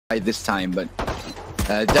this time, but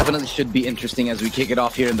definitely should be interesting as we kick it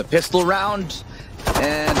off here in the pistol round.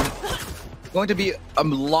 And going to be a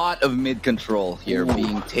lot of mid control here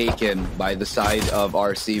being taken by the side of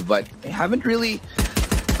RC, but they haven't really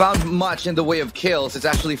found much in the way of kills. It's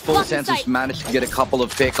actually FullSense who's managed to get a couple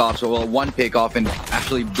of pickoffs, or well, one pickoff, and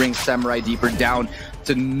actually brings SamuraiDeeper down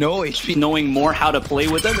to no HP. Knowing more how to play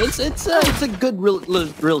with them, it's a good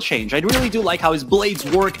real change. I really do like how his blades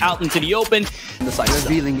work out into the open. The side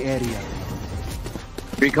revealing area.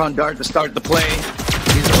 Recon dart to start the play.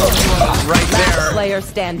 He's the only one right there. Player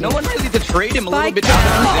standing. No one really to trade him a little bit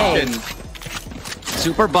out of position.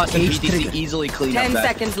 SuperBusS and PTC easily clean up 10 that.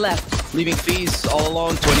 seconds left. Leaving Feez all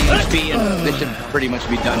alone, 20 HP, and this should pretty much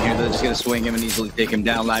be done here. They're just gonna swing him and easily take him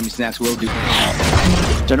down. LAMMYSNAX will do.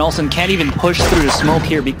 JohnOlsen can't even push through the smoke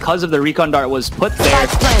here because of the recon dart was put there.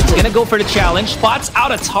 He's gonna go for the challenge. Spots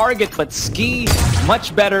out a target, but Skeeyy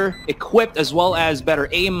much better equipped as well as better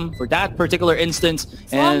aim for that particular instance.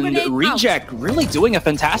 And Reject really doing a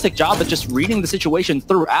fantastic job at just reading the situation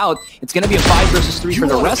throughout. It's gonna be a 5 versus 3 for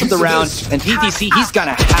the rest of the round. And PTC, he's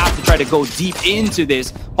gonna have to try to go deep into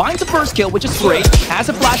this. Finds the first kill, which is great. Has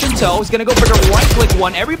a flash in tow. He's gonna go for the right-click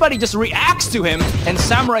one. Everybody just reacts to him. And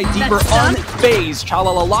SamuraiDeeper unfazed.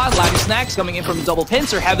 ChAlalala, LAMMYSNAX coming in from double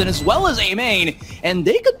pincer heaven as well as A main. And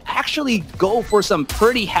they could actually go for some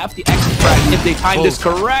pretty hefty exit frag if they time this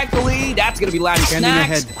correctly. That's gonna be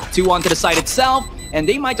LAMMYSNAX. 2 onto the side itself. And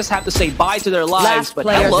they might just have to say bye to their lives, but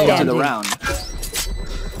hello to the round.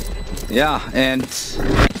 Yeah, and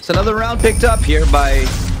it's another round picked up here by,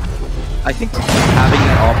 I think having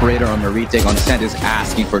an operator on the retake on scent is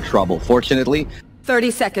asking for trouble. Fortunately,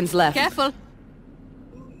 30 seconds left. Careful.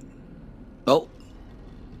 Oh.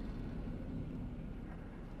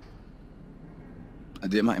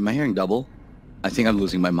 Am I hearing double? I think I'm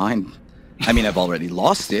losing my mind. I mean, I've already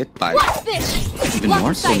lost it, but even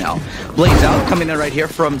more so now. Blaze out, coming in right here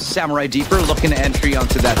from SamuraiDeeper, looking to entry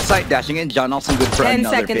onto that site, dashing in. JohnOlsen good for 10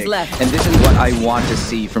 another seconds pick. left. And this is what I want to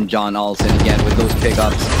see from JohnOlsen again with those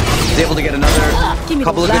pickups. He's able to get another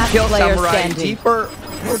couple of good kills. SamuraiDeeper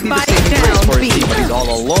will be the saving grace for his team, but he's all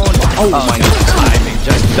alone. Oh my god, timing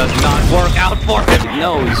just does not work out for him.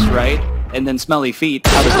 Nose, right? And then smelly feet.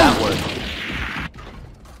 How does that work?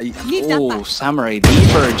 Oh,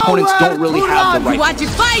 SamuraiDeeper. Opponents don't really have the right.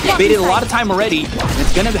 They baited a lot of time already, and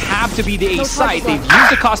it's gonna have to be the A site. They've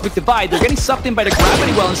used the Cosmic Divide. They're getting sucked in by the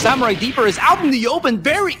gravity well, and SamuraiDeeper is out in the open.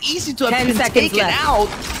 Very easy to have been taken out.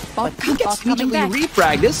 But he gets sneakily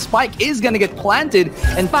refragged. This spike is gonna get planted,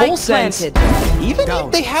 and FullSense, even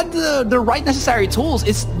if they had the right necessary tools,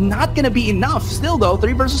 it's not gonna be enough. Still though,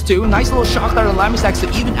 3 versus 2. Nice little shock dart on LAMMYSNAX to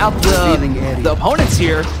even out the opponents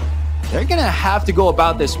here. They're gonna have to go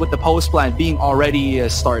about this with the post plan being already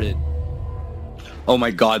started. Oh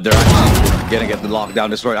my god, they're actually gonna get the lockdown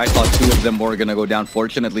destroyed. I thought 2 of them were gonna go down.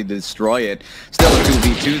 Fortunately, they destroy it. Still a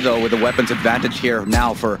 2v2 though, with a weapons advantage here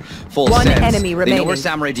now for FullSense. One enemy remaining. They know where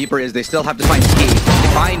SamuraiDeeper is. They still have to find Skeeyy.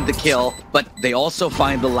 They find the kill, but they also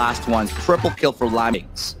find the last one. Triple kill for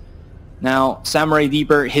LAMMYSNAX. Now,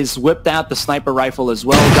 SamuraiDeeper has whipped out the sniper rifle as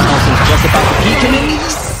well. JohnOlsen's just about to peek him in. He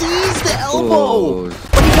sees the elbow!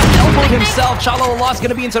 But he got elbowed himself. ChAlalala is going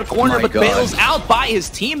to be into the corner, but bails out by his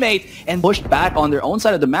teammate and pushed back on their own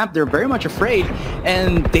side of the map. They're very much afraid,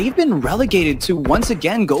 and they've been relegated to once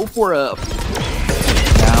again go for a...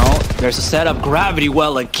 Now, there's a setup. Gravity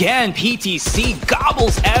well again. PTC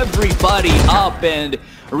gobbles everybody up, and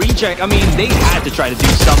Reject, I mean, they had to try to do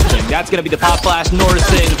something. That's going to be the pop flash.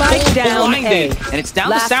 NoriseN blinded. And it's down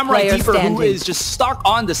to SamuraiDeeper, who is just stuck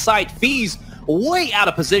on the site. Feez way out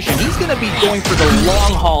of position. He's going to be going for the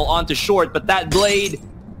long haul onto short, but that blade,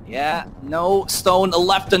 yeah, no stone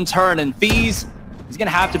left unturned. And Feez is going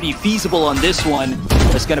to have to be feasible on this one.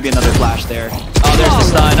 There's going to be another flash there. Oh, there's the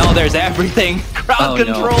stun. Oh, there's everything. Crowd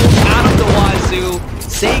control out of the wazoo.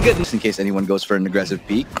 Say good. Just in case anyone goes for an aggressive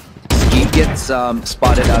peek. Skeeyy gets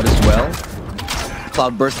spotted out as well.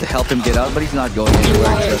 Cloudburst to help him get out, but he's not going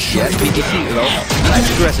anywhere just yet.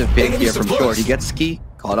 Nice aggressive pick here from short. He gets Skeeyy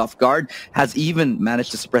caught off guard. Has even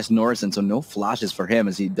managed to suppress NoriseN, so no flashes for him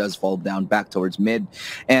as he does fall down back towards mid.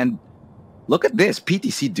 And look at this.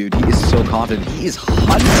 PTC, dude, he is so confident. He is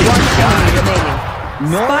hunting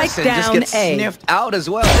down. NoriseN just gets sniffed out as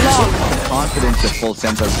well. The confidence that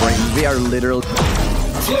FullSense are bringing. They are literally...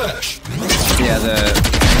 Yeah, the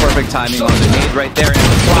perfect timing on the nade right there. And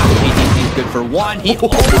the block PTC is good for 1. He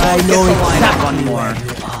almost gets the lineup one more.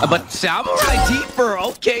 But SamuraiDeeper,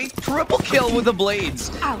 okay, triple kill with the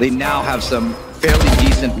blades. They now have some fairly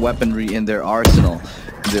decent weaponry in their arsenal.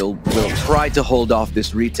 They'll try to hold off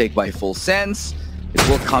this retake by FullSense. It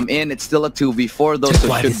will come in. It's still a 2v4 though,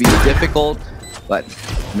 so it should be difficult. but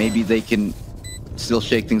maybe they can still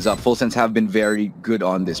shake things up. Full Sense have been very good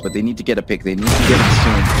on this, but they need to get a pick. They need to get it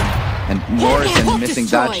soon. And NoriseN missing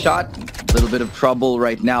that shot. A little bit of trouble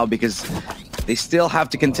right now because they still have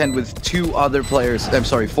to contend with 4 other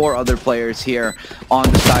players here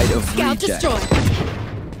on the side of Reject.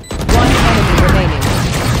 One enemy remaining.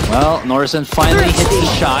 Well, NoriseN finally hits the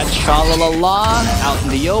shot. ChAlalala out in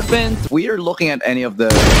the open. If we are looking at any of the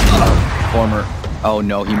former... Oh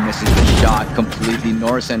no, he misses the shot completely.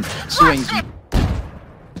 NoriseN swings.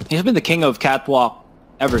 He's been the king of catwalk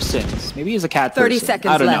ever since. Maybe he's a cat 30 person.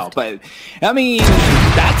 seconds I don't left. know, but I mean,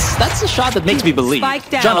 that's a shot that makes me believe. Spike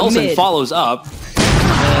down JohnOlsen mid. follows up,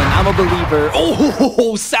 and I'm a believer.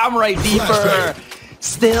 Oh, SamuraiDeeper.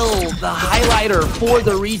 Still the highlighter for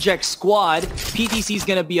the Reject squad. PTC is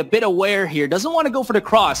going to be a bit aware here. Doesn't want to go for the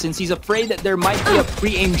cross since he's afraid that there might be a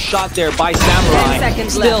pre-aimed shot there by Samurai. 10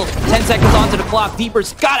 seconds Still, left. 10 seconds onto the clock.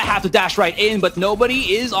 Deeper's got to have to dash right in, but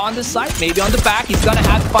nobody is on the site. Maybe on the back. He's going to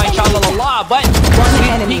have to find ChAlalala, but One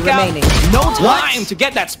enemy remaining. no time to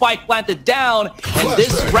get that spike planted down. And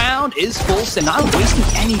this round is full, so not wasting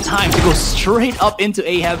any time to go straight up into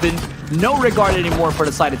A Heaven. No regard anymore for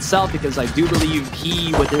the side itself, because I do believe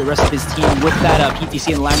he, with the rest of his team, with that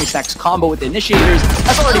PTC and LAMMYSNAX combo with the initiators,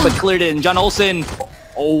 has already been cleared in. JohnOlsen,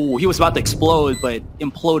 oh, he was about to explode, but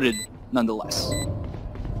imploded nonetheless.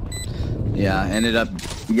 Yeah, ended up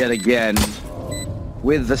yet again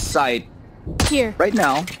with the site Here. right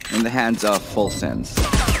now in the hands of Full Sense.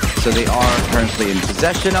 So they are currently in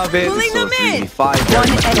possession of it. Pulling So them in. 3v5, very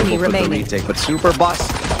One much enemy doable for the remaining. retake. But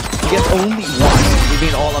SuperBusS gets only one,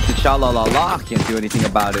 moving all up to ChAlalala. Can't do anything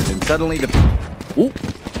about it. And suddenly the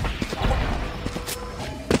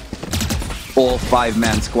full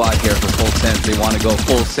 5-man squad here for Full Sense. They want to go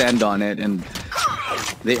full send on it, and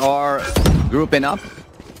they are grouping up.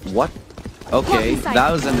 What? Okay,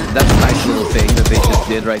 that's a nice little thing that they just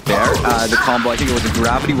did right there. The combo, I think it was a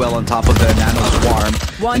gravity well on top of the nano swarm.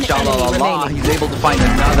 One And ChAlalala, enemy remaining. he's able to find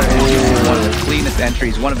another entry. One of the cleanest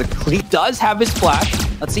entries, one of the clean. He does have his flash.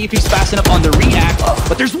 Let's see if he's fast enough on the react.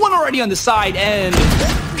 But there's one already on the side, and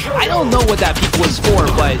I don't know what that peak was for,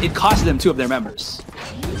 but it cost them 2 of their members.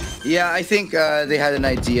 Yeah, I think they had an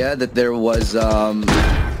idea that there was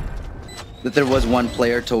one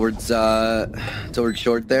player towards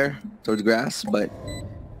short there, towards grass, but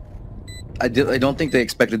I don't think they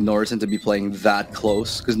expected NoriseN to be playing that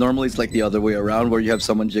close, because normally it's like the other way around, where you have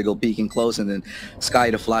someone jiggle peeking close and then Skeeyy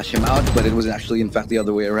to flash him out, but it was actually in fact the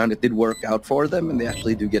other way around. It did work out for them, and they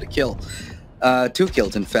actually do get a kill. 2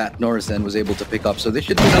 kills, in fact, NoriseN was able to pick up. So this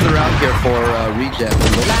should be another round here for Reject.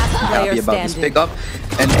 Happy about this pickup,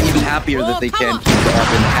 and even happier that they can keep it up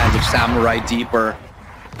in the hands of SamuraiDeeper,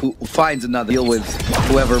 who finds another deal with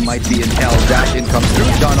whoever might be in hell. Dash in comes through.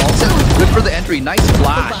 JohnOlsen, good for the entry, nice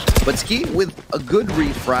flash. But Skeeyy, with a good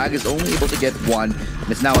refrag, is only able to get 1, and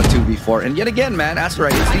it's now a 2v4. And yet again, man, that's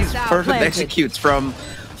right, it's these perfect executes from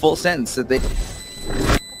Full Sense that they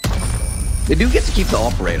do get to keep the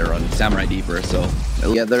operator on SamuraiDeeper, so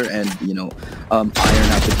together and, you know, iron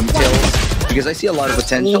out the details, because I see a lot of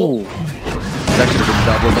potential. That should have been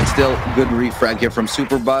double, but still good refrag here from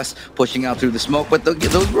SuperBusS, pushing out through the smoke, but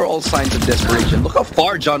those were all signs of desperation. Look how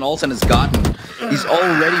far JohnOlsen has gotten. He's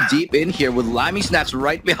already deep in here with LAMMYSNAX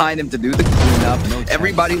right behind him to do the cleanup.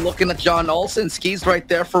 Everybody looking at JohnOlsen. Skeey's right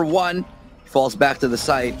there for 1. Falls back to the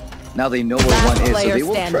site. Now they know where 1 is, so they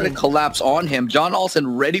will try to collapse on him.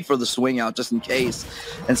 JohnOlsen ready for the swing out just in case.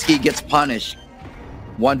 And Skeeyy gets punished.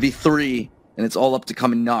 1v3, and it's all up to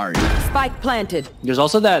Kaminari. Spike planted. There's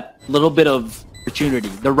also that little bit of opportunity.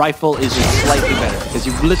 The rifle is just slightly better, because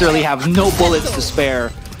you literally have no bullets to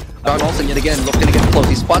spare. JohnOlsen yet again looking to get close.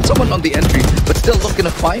 He spots someone on the entry, but still looking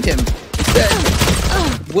to find him. Instead,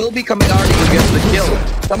 will be Kaminari who gets the kill.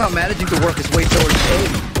 Somehow managing to work his way towards A.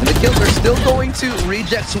 And the kills are still going to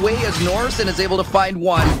Reject's way as NoriseN is able to find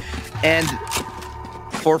 1. And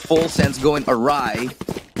for Full Sense going awry,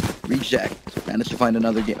 Reject managed to find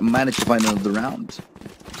another round.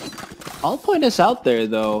 I'll point this out there,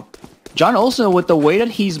 though. JohnOlsen, with the way that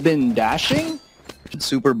he's been dashing,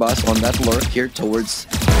 SuperBusS on that lurk here towards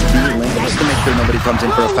the lane, just to make sure nobody comes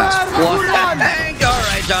in for a fast block.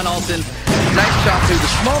 Alright, JohnOlsen. Nice shot through the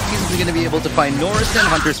smoke. He's going to be able to find NoriseN.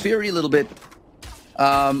 Hunter's Fury, a little bit...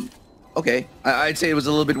 okay. I'd say it was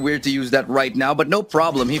a little bit weird to use that right now, but no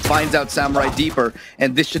problem. He finds out SamuraiDeeper,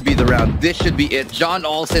 and this should be the round. This should be it.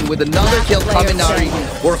 JohnOlsen with another kill. Kaminari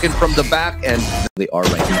working from the back, and they are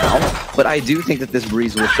right now. But I do think that this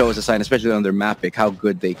Breeze will show us a sign, especially on their map pick, how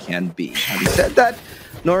good they can be. Having said that,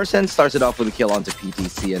 NoriseN starts it off with a kill onto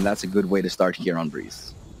PTC, and that's a good way to start here on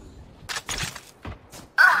Breeze.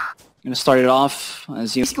 Gonna start it off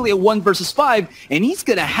as basically a 1 versus 5, and he's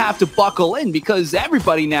gonna have to buckle in because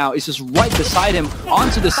everybody now is just right beside him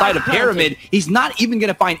onto the side of Pyramid. He's not even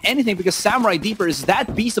gonna find anything because SamuraiDeeper is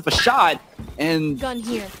that beast of a shot, and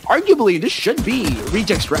arguably this should be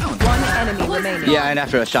Reject's round. One enemy remaining. Yeah, and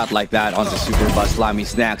after a shot like that onto SuperBusS,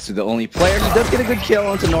 LAMMYSNAX to the only player, he does get a good kill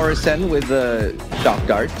onto NoriseN with the shock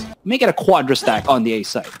dart. Make it a quadra stack on the A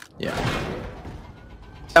side. Yeah.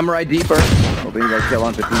 SamuraiDeeper hoping to kill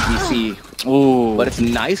onto PTC. Ooh. But it's a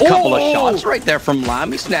nice couple of shots right there from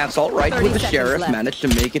LAMMYSNAX. All right with the Sheriff. left. Managed to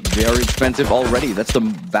make it very expensive already. That's the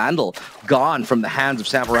Vandal gone from the hands of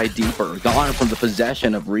SamuraiDeeper. Gone from the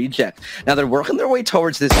possession of Reject. Now they're working their way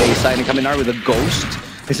towards this A side, and Kaminari with a Ghost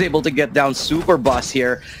is able to get down SuperBusS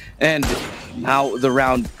here. And now the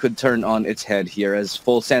round could turn on its head here as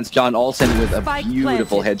Full Sense JohnOlsen with a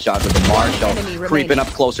beautiful headshot with the Marshall creeping up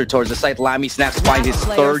closer towards the site. LAMMYSNAX find his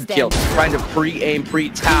third kill, trying to pre-aim,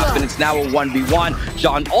 pre-tap, and it's now a 1v1.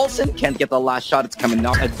 JohnOlsen can't get the last shot. It's coming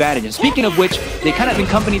up. Advantage. And speaking of which, they kind of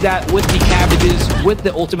accompany that with the cabbages, with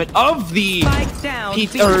the ultimate of the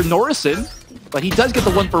NoriseN. But he does get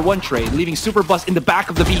the 1-for-1 trade, leaving SuperBusS in the back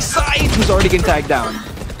of the B side, who's already getting tagged down.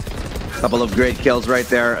 Couple of great kills right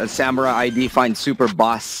there. SamuraiID finds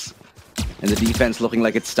SuperBusS, and the defense looking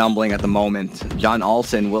like it's stumbling at the moment.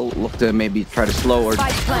 JohnOlsen will look to maybe try to slow or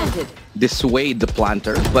dissuade the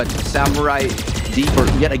planter, but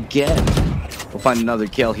SamuraiDeeper yet again will find another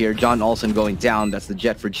kill here. JohnOlsen going down. That's the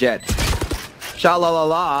Jet for Jet.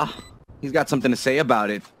 ChAlalala, he's got something to say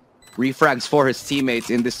about it. Refrags for his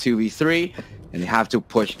teammates in this 2v3. And they have to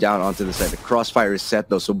push down onto the side. The crossfire is set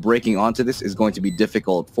though, so breaking onto this is going to be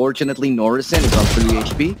difficult. Fortunately, NoriseN is on 3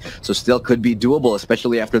 HP, so still could be doable,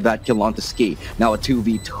 especially after that kill onto Skeeyy. Now a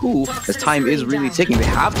 2v2, as time is really ticking. They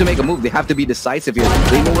have to make a move. They have to be decisive here.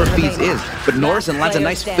 They know where Feez is, but NoriseN lands a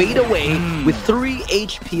nice fadeaway with 3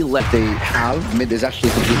 HP left. They have mid is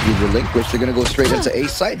actually completely relinquished. They're going to go straight into A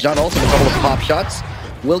site. JohnOlsen a couple of pop shots.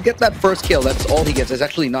 Will get that first kill. That's all he gets. It's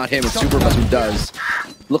actually not him. It's SuperBusS who does.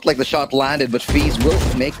 Looked like the shot landed, but Feez will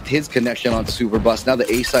make his connection on SuperBusS. Now the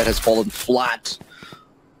A side has fallen flat.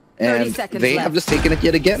 And they have just taken it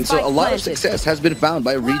yet again. So a lot of success has been found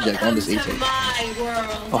by Reject on this A side.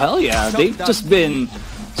 Oh, hell yeah. They've just been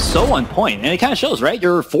so on point. And it kind of shows, right?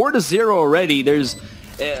 You're 4-0 already. There's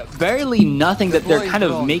barely nothing that they're kind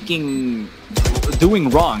of doing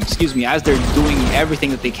wrong, excuse me, as they're doing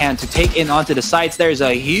everything that they can to take in onto the sites. There's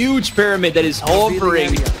a huge pyramid that is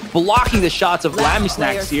hovering, blocking the shots of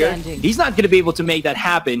LAMMYSNAX here. He's not going to be able to make that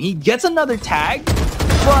happen. He gets another tag,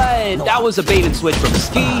 but that was a bait and switch from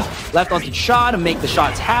Skeeyy. Left onto shot to make the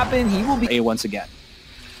shots happen. He will be A once again.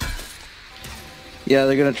 Yeah,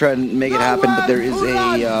 they're going to try and make it happen, but there is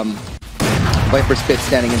a Viper Spit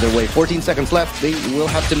standing in their way. 14 seconds left. They will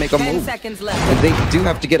have to make a move. And they do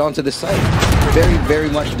have to get onto the site. Very, very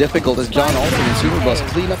much difficult as JohnOlsen and SuperBusS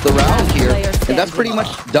clean up the round here. And that's pretty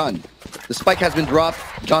much done. The spike has been dropped.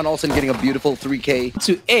 JohnOlsen getting a beautiful 3K.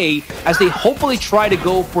 To A, as they hopefully try to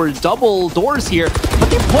go for double doors here, but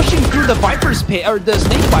they're pushing through the Viper's pit, or the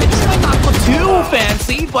Snake Bite. This might not look too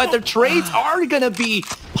fancy, but their trades are going to be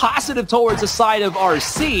positive towards the side of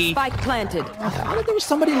RC. Spike planted. I thought there was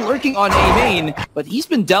somebody lurking on A main, but he's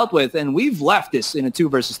been dealt with, and we've left this in a 2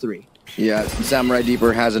 versus 3. Yeah,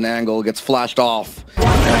 SamuraiDeeper has an angle, gets flashed off.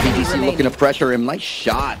 PTC looking to pressure him. Nice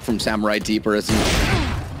shot from SamuraiDeeper as he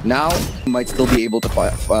now might still be able to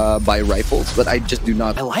buy rifles, but I just do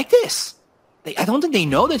not. I like this. I don't think they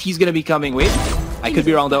know that he's going to be coming. Wait, I could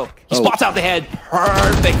be wrong though. He spots out the head.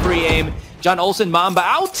 Perfect pre-aim. JohnOlsen Mamba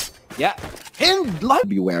out. Yeah. And like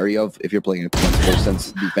be wary of if you're playing a full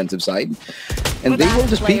sense defensive side. And they will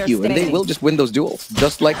just peek you, and they will just win those duels,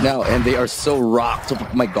 just like now. And they are so rocked. Oh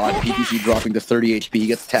my god, PTC dropping to 30 HP. He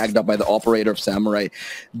gets tagged up by the operator of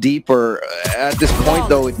SamuraiDeeper. At this point,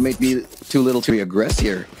 though, it may be too little to aggress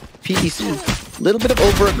here. PTC, a little bit of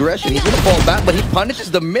over-aggression. He's going to fall back, but he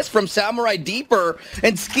punishes the miss from SamuraiDeeper.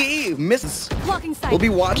 And Skeeyy misses. We'll be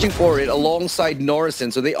watching for it alongside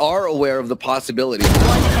NoriseN, so they are aware of the possibility.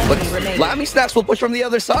 But LAMMYSNAX will push from the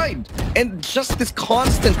other side. And just this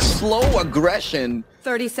constant slow aggression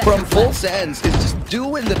from Full Sense is just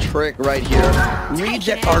doing the trick right here.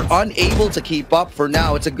 Reject are unable to keep up for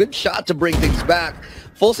now. It's a good shot to bring things back.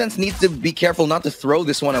 Full Sense needs to be careful not to throw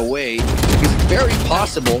this one away. It's very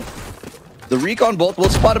possible. The recon bolt will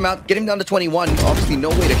spot him out, get him down to 21. Obviously no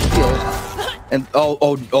way to heal. And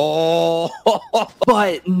oh.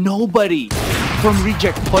 But nobody from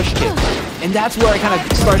Reject pushed him. And that's where I kind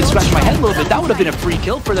of started scratching my head a little bit. That would have been a free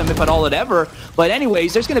kill for them if at all it ever. But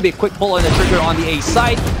anyways, there's going to be a quick pull on the trigger on the A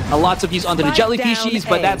side. Lots of use onto the jellyfishies,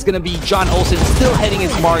 but that's going to be JohnOlsen still hitting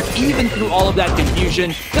his mark even through all of that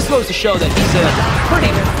confusion. This goes to show that he's a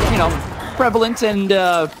pretty, prevalent and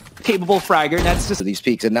capable fragger. And that's just these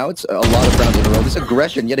peaks. And now it's a lot of rounds in a row. This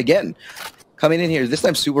aggression yet again coming in here. This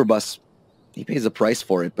time SuperBusS, he pays the price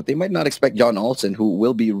for it, but they might not expect JohnOlsen, who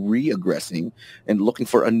will be re-aggressing and looking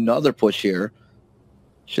for another push here.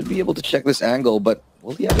 Should be able to check this angle, but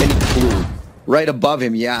will he have any clue? Right above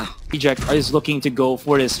him, yeah. Eject is looking to go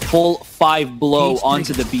for this full 5 blow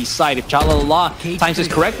onto the B side. If ChAlalala times this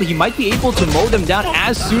correctly, he might be able to mow them down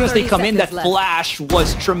as soon as they come in. That flash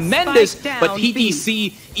was tremendous, but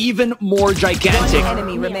PTC even more gigantic.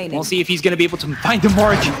 We'll see if he's going to be able to find the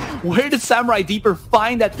mark. Where did SamuraiDeeper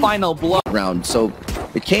find that final blow? Round. So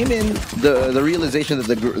it came in, the realization that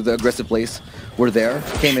the aggressive plays were there,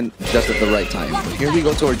 came in just at the right time. But here we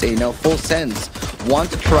go towards A now. Full Sends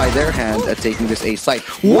want to try their hand at taking this A site.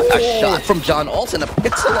 What a shot from JohnOlsen. A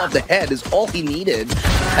pixel of the head is all he needed,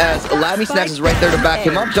 as LAMMYSNAX is right there to back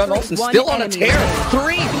him up. JohnOlsen still on a tear.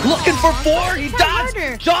 3, looking for 4. He does.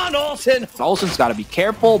 JohnOlsen. Olsen's got to be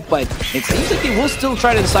careful, but it seems like they will still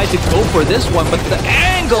try to decide to go for this one. But the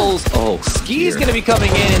angles. Oh, Skeeyy is going to be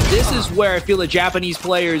coming in, and this is where I feel the Japanese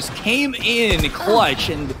players came in clutch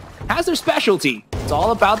and has their specialty. It's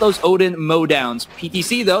all about those Odin mowdowns.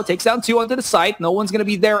 PTC, though, takes down 2 onto the site. No one's going to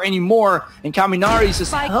be there anymore. And Kaminari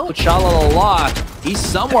says, oh, ChAlalala. He's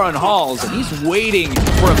somewhere on halls, and he's waiting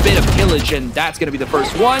for a bit of pillage, and that's going to be the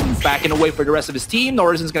first one. Backing away for the rest of his team.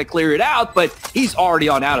 NoriseN's going to clear it out, but he's already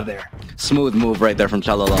on out of there. Smooth move right there from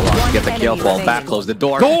ChAlalala. Get the kill, fall back, close the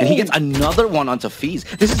door. And he gets another one onto Feez.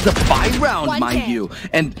 This is the 5 round, mind you.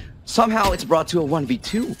 And somehow it's brought to a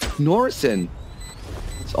 1v2. NoriseN,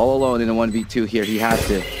 it's all alone in a 1v2 here. He has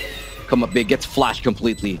to come up big, gets flashed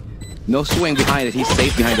completely. No swing behind it. He's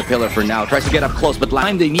safe behind the pillar for now. Tries to get up close, but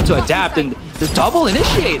time they need to adapt, and the double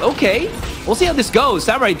initiate. Okay, we'll see how this goes.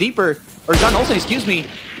 SamuraiDeeper, or JohnOlsen, excuse me,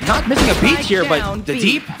 not missing a beat here, but the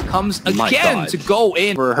deep comes again to go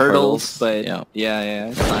in for hurdles. But yeah,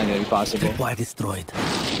 it's not going to be possible.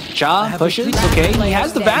 Cha pushes. Okay, he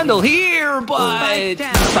has the Vandal here, but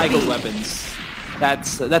cycled weapons.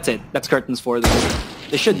 That's it. That's curtains for them.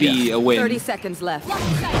 This should be a win. 30 seconds left.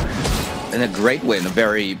 And a great win. A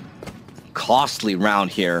very costly round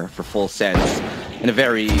here for Full Sends. And a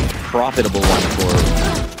very profitable one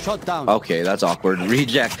for... Shut down. Okay, that's awkward.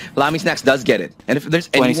 Reject. LAMMYSNAX does get it. And if there's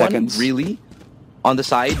anyone really on the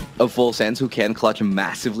side of Full Sends who can clutch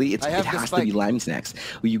massively, it has to be LAMMYSNAX.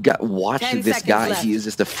 You watch this guy. Left. He is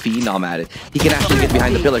just a phenom at it. He can actually get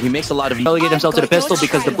behind the pillar. He makes a lot of... Relegate himself to the pistol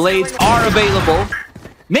because the blades are available.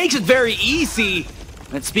 Makes it very easy.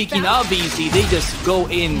 And speaking of easy, they just go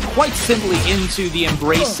in quite simply into the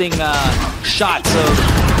embracing shots of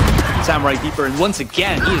SamuraiDeeper. And once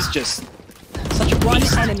again, he is just such a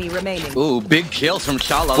beast. 1 enemy remaining. Ooh, big kills from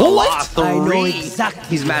ChAlalala. 3. Exactly.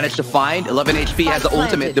 He's managed to find 11 HP, has the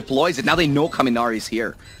ultimate, deploys it. Now they know Kaminari's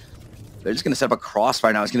here. They're just going to set up a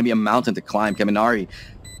crossfire now. It's going to be a mountain to climb. Kaminari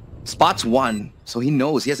spots 1, so he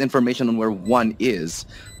knows. He has information on where 1 is,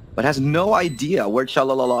 but has no idea where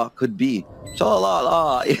ChAlalala could be.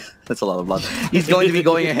 ChAlalala! That's a lot of blood. He's going to be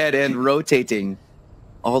going ahead and rotating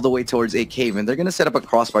all the way towards a cave, and they're going to set up a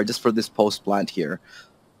crossfire just for this post plant here.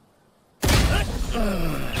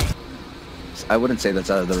 I wouldn't say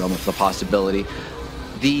that's out of the realm of the possibility.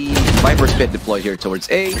 The Viper's Pit deployed here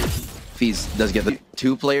towards A. Feez does get the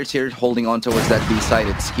 2 players here holding on towards that B side.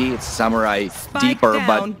 It's Skeeyy, it's SamuraiDeeper,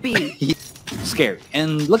 but scary.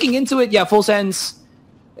 And looking into it, yeah, Full Sends,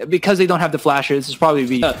 because they don't have the flashes, it's probably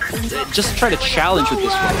be just try to challenge with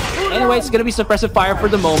this one. Anyway, it's gonna be suppressive fire for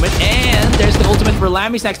the moment, and there's the ultimate for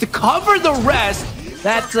LAMMYSNAX to cover the rest.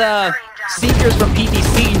 That Seekers from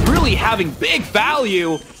PTC really having big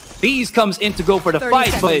value. Feez comes in to go for the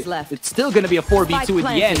fight, but it's still gonna be a 4v2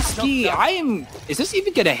 at the end. Skeeyy, is this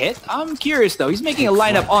even gonna hit? I'm curious though. He's making a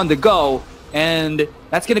lineup on the go, and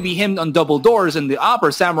that's gonna be him on double doors, and the upper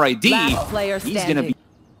SamuraiD, he's gonna be.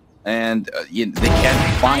 And they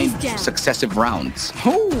can't find successive rounds.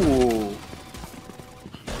 Oh.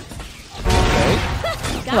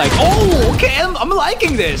 Okay. Like, oh, okay, I'm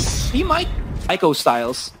liking this. He might, Ico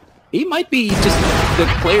Styles, he might be just the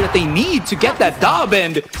player that they need to get that dub,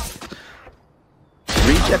 and...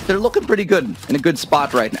 Reject reject, they're looking pretty good. In a good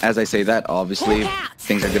spot right now. As I say that, obviously,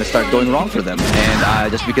 things are going to start going wrong for them.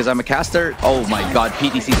 And just because I'm a caster, oh my god,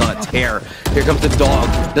 PTC's on a tear. Here comes the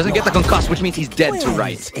dog. Doesn't get the concuss, which means he's dead to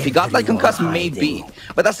right. If he got that concuss, maybe.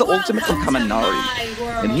 But that's the ultimate from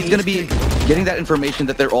Kaminari. And he's going to be getting that information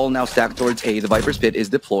that they're all now stacked towards A. The Viper's Pit is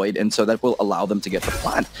deployed, and so that will allow them to get the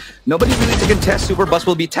plant. Nobody really to contest. SuperBusS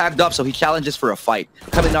will be tagged up, so he challenges for a fight.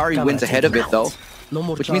 Kaminari wins ahead of it, though.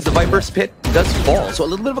 Which means the Viper's Pit does fall. So a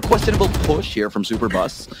little bit of a questionable push here from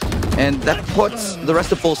SuperBusS. And that puts the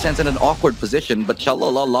rest of Full Sense in an awkward position. But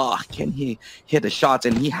ChAlalala, can he hit a shot?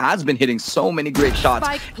 And he has been hitting so many great shots.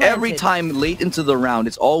 Every time late into the round,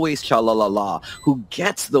 it's always ChAlalala who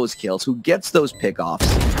gets those kills, who gets those pickoffs.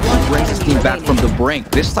 Who brings his team back from the brink.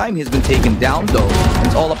 This time he's been taken down, though. And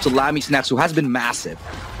it's all up to LAMMYSNAX, who has been massive.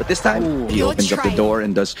 But this time, he opens up the door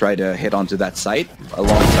and does try to hit onto that site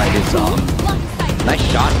alongside his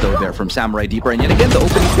nice shot, though, there from SamuraiDeeper. And yet again, the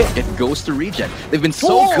opening pick, it goes to reject. They've been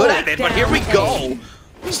so good at it, but here we go.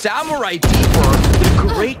 SamuraiDeeper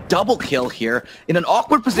with a great double kill here in an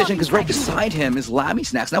awkward position because right beside him is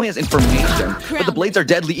LAMMYSNAX. Now he has information, but the blades are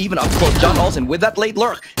deadly even up close. JohnOlsen with that late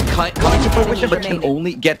lurk coming to fruition, but can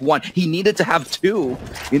only get one. He needed to have two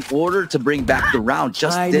in order to bring back the round.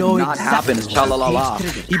 Just did not happen as ChAlalala.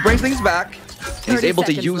 He brings things back, and he's able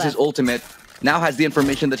to use his ultimate. Now has the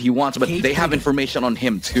information that he wants, but they have information on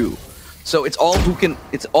him too. So it's all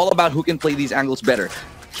about who can play these angles better.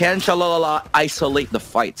 Can ChAlalala isolate the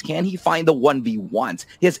fights? Can he find the 1v1s?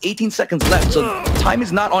 He has 18 seconds left, so time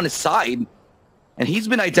is not on his side. And he's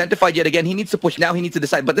been identified yet again. He needs to push now. He needs to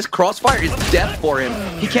decide. But this crossfire is death for him.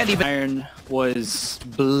 He can't even... Iron was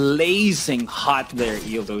blazing hot there,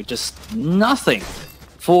 Evo. Just nothing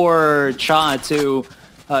for Cha to...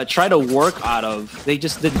 try to work out of. They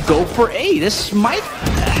just did go for A. This might...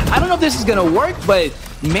 I don't know if this is going to work, but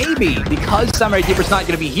maybe because SamuraiDeeper's not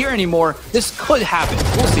going to be here anymore, this could happen.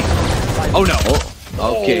 We'll see. Oh, no.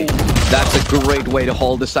 Oh, okay. That's a great way to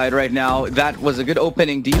hold the side right now. That was a good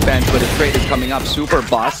opening defense, but a trade is coming up.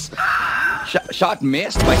 SuperBusS. Shot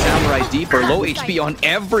missed by SamuraiDeeper. Low HP on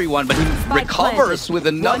everyone, but he recovers with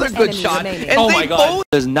another good shot. And oh my god.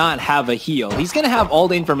 Does not have a heal. He's going to have all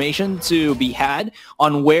the information to be had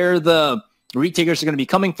on where the retakers are going to be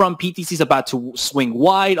coming from. PTC's about to swing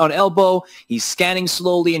wide on elbow. He's scanning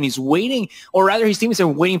slowly and he's waiting, or rather his teammates are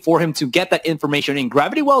waiting for him to get that information in.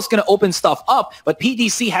 Gravity Well is going to open stuff up, but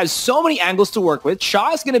PTC has so many angles to work with.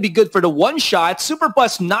 Shah is going to be good for the one shot.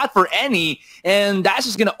 SuperBusS not for any, and that's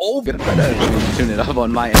just going to over. Gonna try to tune it up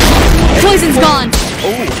on my end. Poison's gone.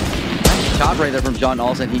 Oh, shot right there from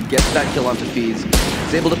JohnOlsen. He gets that kill onto Feez.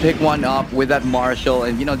 He's able to pick one up with that Marshall,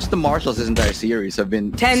 and you know, just the Marshalls this entire series have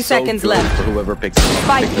been 10 so seconds good left for whoever picks them up.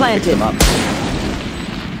 Spike planted.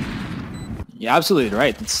 Yeah, absolutely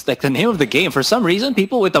right. It's like the name of the game. For some reason,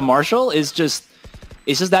 people with the Marshall is just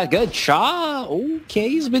that good. Cha, okay,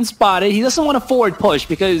 he's been spotted. He doesn't want to forward push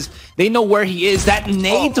because they know where he is. That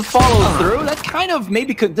nade to follow through, that kind of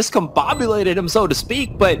maybe could discombobulated him, so to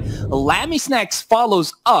speak, but LAMMYSNAX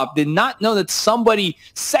follows up. Did not know that somebody,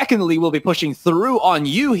 secondly, will be pushing through on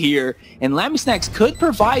you here, and LAMMYSNAX could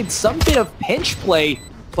provide some bit of pinch play.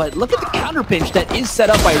 But look at the counter pinch that is set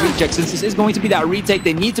up by Reject. Since this is going to be that retake,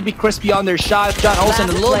 they need to be crispy on their shot. JohnOlsen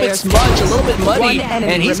a little bit smudged, a little bit muddy,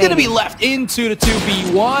 and he's going to be left into the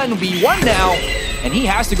 2v1. B1 now, and he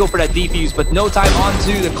has to go for that defuse, but no time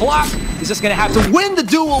onto the clock. He's just going to have to win the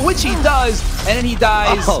duel, which he does, and then he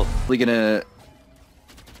dies. Oh, we're going to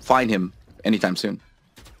find him anytime soon.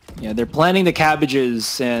 Yeah, they're planting the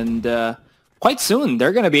cabbages, and quite soon,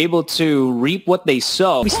 they're going to be able to reap what they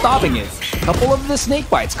sow. Stopping it. A couple of the snake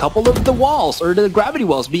bites, couple of the walls, or the gravity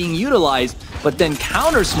wells being utilized, but then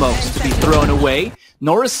counter smokes to be thrown away.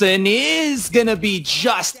 NoriseN is going to be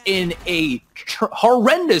just in a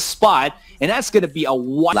horrendous spot, and that's going to be a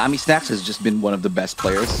LAMMYSNAX has just been one of the best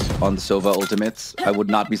players on the Sova ultimates. I would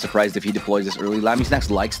not be surprised if he deploys this early.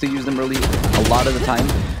 LAMMYSNAX likes to use them early a lot of the time.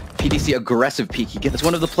 PTC aggressive peek. He gets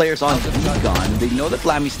one of the players on Beacon. They know that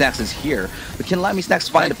LAMMYSNAX is here, but can LAMMYSNAX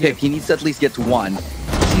find a pick? He needs to at least get to one.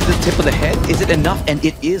 See the tip of the head? Is it enough? And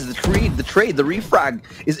it is. The trade, the refrag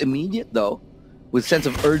is immediate though. With sense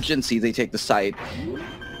of urgency, they take the site,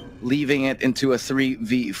 leaving it into a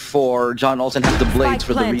 3v4. JohnOlsen has the blades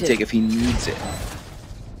for the retake if he needs it.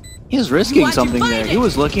 He was risking something there. He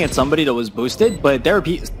was looking at somebody that was boosted, but there were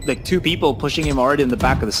like two people pushing him already in the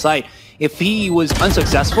back of the site. If he was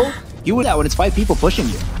unsuccessful, you would that when it's 5 people pushing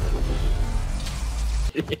you.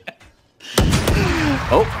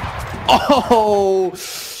 Oh!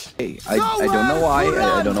 Hey, I don't know why.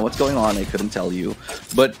 I don't know what's going on. I couldn't tell you.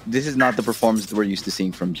 But this is not the performance that we're used to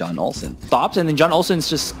seeing from JohnOlsen. Stops, and then JohnOlsen's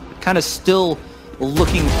just kind of still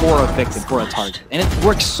looking for a victim, for a target. And it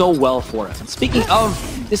works so well for him. Speaking of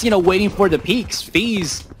just, waiting for the peaks,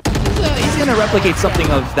 Feez, he's going to replicate something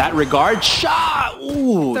of that regard. Shot!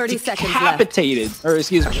 Ooh, 30 seconds decapitated. left. Or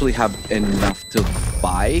excuse me. Actually have enough to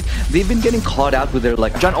buy. They've been getting caught out with their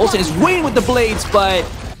like... JohnOlsen is winning with the blades, but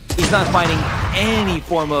he's not finding any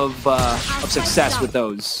form of success with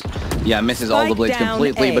those. Yeah, misses all the blades Strike down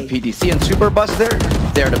completely, A. but PTC and SuperBusS, they're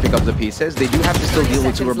there to pick up the pieces. They do have to still deal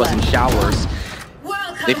with SuperBusS in showers.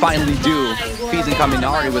 They finally do. Feez and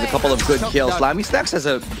Kaminari with a couple of good kills. LAMMYSNAX has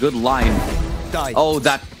a good line. Oh,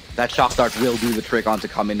 that shock dart will do the trick onto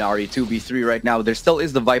Kaminari. 2v3 right now. There still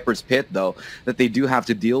is the Viper's Pit, though, that they do have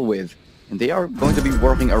to deal with. And they are going to be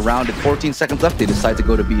working around it. 14 seconds left. They decide to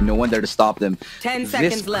go to B. No one there to stop them. 10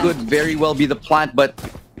 seconds left. This could very well be the plant, but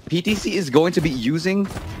PTC is going to be using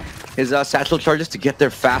his satchel charges to get there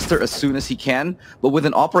faster as soon as he can. But with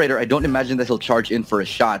an operator, I don't imagine that he'll charge in for a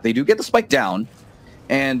shot. They do get the spike down,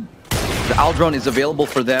 and the Owl drone is available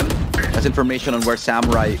for them. That's information on where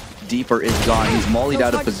SamuraiDeeper is gone. He's mollied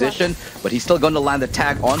out of position, but he's still going to land the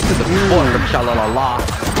tag onto the foot from ChAlalala.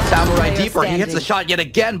 SamuraiDeeper, he hits the shot yet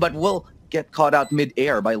again, but will get caught out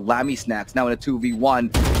mid-air by LAMMYSNAX. Now in a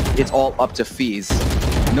 2v1, it's all up to Feez.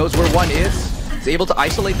 Knows where one is. He's able to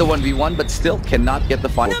isolate the 1v1, but still cannot get the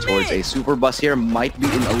final towards a SuperBusS here. Might be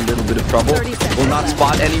in a little bit of trouble. Will not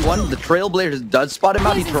spot anyone. The Trailblazer does spot him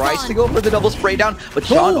out. He tries to go for the double spray down, but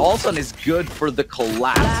JohnOlsen is good for the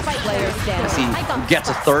collapse. As he gets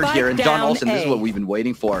a third here, and JohnOlsen, this is what we've been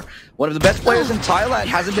waiting for. One of the best players in Thailand,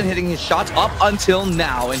 hasn't been hitting his shots up until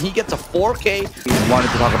now, and he gets a 4K. He wanted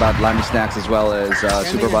to talk about LAMMYSNAX as well as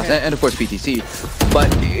SuperBusS, and of course PTC.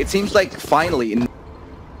 But it seems like finally...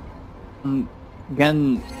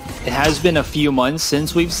 Again, it has been a few months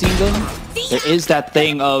since we've seen them. There is that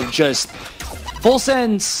thing of just full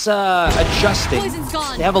sense adjusting.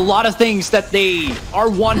 They have a lot of things that they are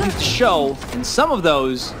wanting to show, and some of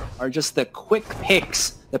those are just the quick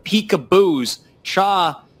picks, the peekaboos.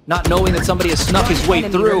 Cha not knowing that somebody has snuck his way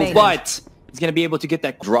through, but he's going to be able to get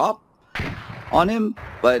that drop on him,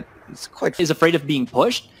 but it's quite... is afraid of being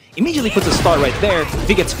pushed. Immediately puts a star right there. If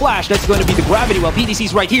he gets flashed, that's going to be the gravity, while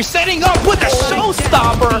PTC's right here setting up with a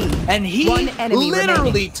showstopper, and he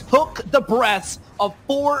literally took the breaths of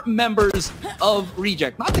 4 members of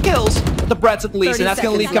Reject. Not the kills, but the breaths at least, and that's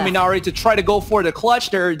going to leave Kaminari to try to go for the clutch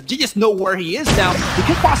there. You just know where he is now. He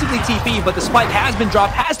could possibly TP, but the spike has been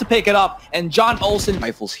dropped, has to pick it up, and JohnOlsen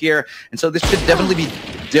rifles here, and so this should definitely be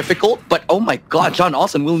difficult, but oh my god,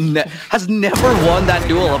 JohnOlsen has never won that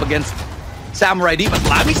duel up against SamuraiDeeper, but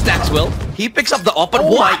LAMMYSNAX will. He picks up the up, but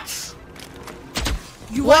what?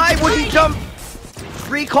 Why would he jump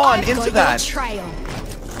recon into that?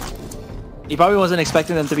 He probably wasn't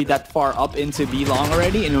expecting them to be that far up into B long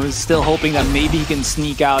already, and was still hoping that maybe he can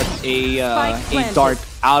sneak out a dart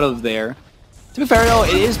out of there. To be fair though,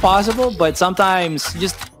 it is possible, but sometimes you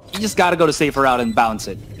just gotta go to safer route and bounce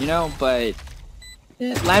it, But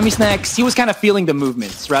LAMMYSNAX, he was kind of feeling the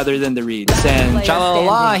movements rather than the reads. And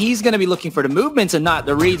ChAlalala, he's going to be looking for the movements and not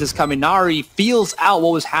the reads, as Kaminari feels out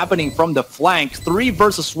what was happening from the flank. 3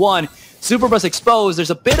 versus 1. SuperBusS exposed. There's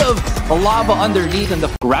a bit of a lava underneath, and the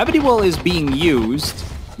gravity well is being used.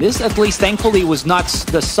 This, at least, thankfully, was not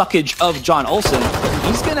the suckage of JohnOlsen.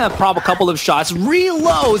 He's going to prob a couple of shots,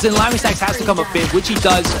 reloads, and LAMMYSNAX has to come a bit, which he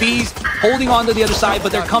does. Feez holding on to the other side,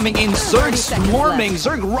 but they're coming in. Zerg swarming,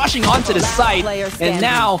 Zerg rushing onto the site, and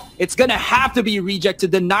now it's going to have to be Reject to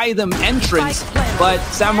deny them entrance. But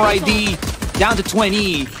SamuraiD down to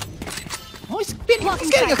 20. Oh, he's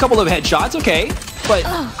getting a couple of headshots, okay. But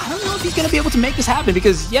I don't know if he's going to be able to make this happen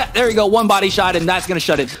because, yeah, there you go, 1 body shot, and that's going to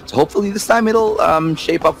shut it. So hopefully this time it'll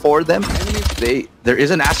shape up for them. There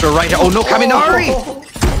is an Astra right here. Oh no, Kaminari!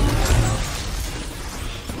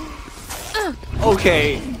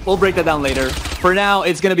 Okay, we'll break that down later. For now,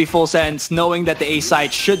 it's going to be full sense, knowing that the A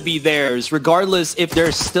side should be theirs. Regardless if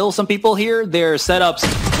there's still some people here, their setups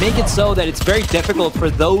make it so that it's very difficult for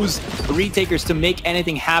those retakers to make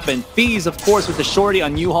anything happen. Feez, of course, with the shorty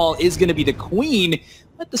on U-Haul is going to be the queen,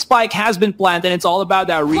 but the spike has been planted, and it's all about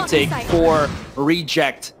that retake for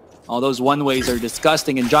Reject. All those one-ways are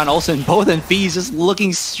disgusting, and JohnOlsen, both and Feez just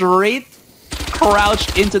looking straight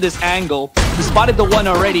crouched into this angle. He spotted the one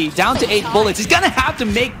already, down to 8 bullets. He's gonna have to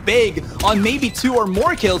make big on maybe 2 or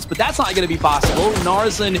more kills, but that's not gonna be possible.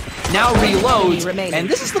 NoriseN now reloads, and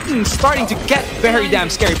this is starting to get very damn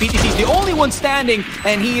scary. PTC is the only one standing,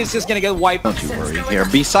 and he is just gonna get wiped. Don't you worry here.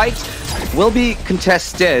 B site will be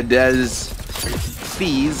contested as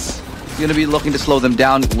Feez is gonna be looking to slow them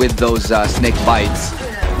down with those snake bites.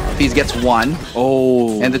 Feez gets 1.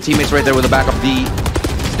 Oh, and the teammates right there with the backup. The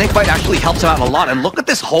snake bite actually helps him out a lot, and look at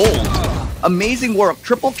this hold. Amazing work.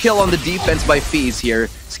 Triple kill on the defense by Feez here.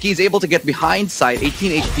 Skeey's able to get behind side,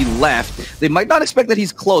 18 HP left. They might not expect that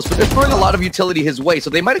he's close, but they're throwing a lot of utility his way, so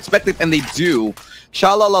they might expect it, and they do.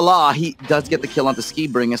 ChAlalala, he does get the kill onto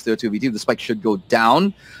Skeeyy, bringing us to a 2v2. The spike should go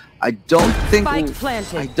down. I don't think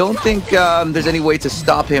there's any way to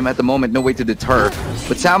stop him at the moment, no way to deter.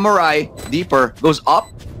 But SamuraiDeeper goes up,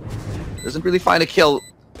 doesn't really find a kill.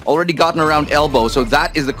 Already gotten around elbow, so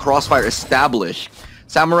that is the crossfire established.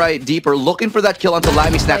 SamuraiDeeper looking for that kill onto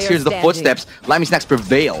LAMMYSNAX. Here's the footsteps. LAMMYSNAX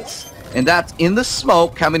prevails. And that's in the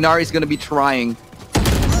smoke. Kaminari is going to be trying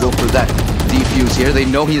to go for that defuse here. They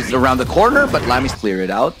know he's around the corner, but Lammy's cleared it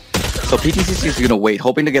out. So PTC is going to wait,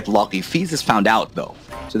 hoping to get lucky. Feez is found out, though.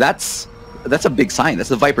 So that's a big sign. That's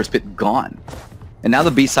the Viper's Pit gone. And now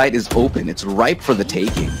the B site is open. It's ripe for the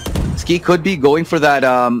taking. Skeeyy could be going for that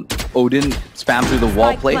Odin spam through the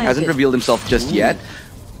wall play. Hasn't revealed himself just yet.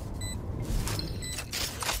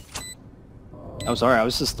 I'm sorry, I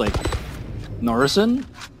was just like, NoriseN?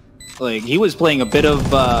 Like, he was playing a bit of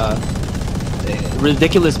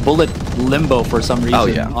ridiculous bullet limbo for some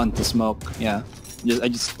reason onto smoke. Yeah. I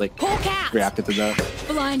just like reacted to that.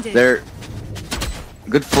 Blinded. They're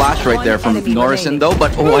good flash right there from NoriseN though,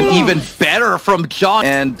 but an even better from John.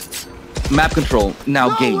 And map control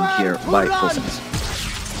now gained here by Cousins.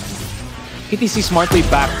 PTC smartly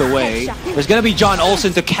backed away. There's gonna be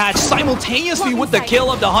JohnOlsen to catch simultaneously with the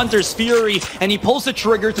kill of the Hunter's Fury, and he pulls the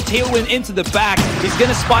trigger to tailwind into the back. He's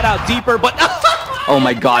gonna spot out Deeper, but oh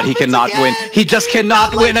my god, he cannot win. He just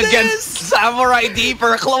cannot win against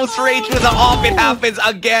SamuraiDeeper. Close range with the off, it happens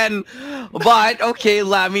again. But okay,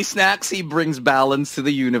 LAMMYSNAX, he brings balance to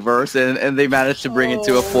the universe, and they managed to bring it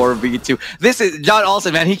to a 4v2. This is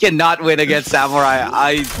JohnOlsen, man. He cannot win against Samurai.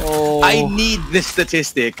 I need this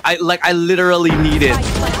statistic. I literally need it.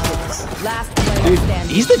 Dude,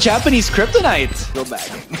 he's the Japanese kryptonite. Go back.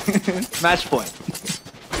 Match point.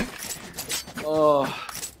 Oh.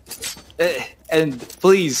 And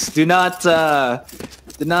please do not how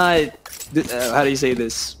do you say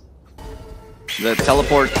this? The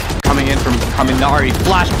teleport coming in from Kaminari.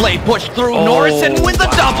 Flash play pushed through. NoriseN with the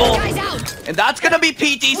double. And that's going to be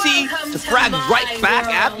PTC to frag right back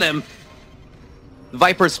at them. The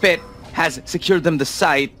Viper's Pit has secured them the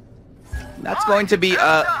site. That's going to be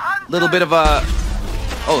a little bit of a...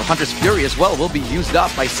 Oh, Hunter's Fury as well will be used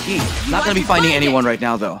up by Skeeyy. Not going to be finding anyone right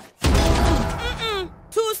now, though.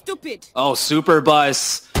 Too stupid. Oh,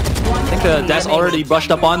 SuperBusS. I think Des already brushed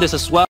up on this as well.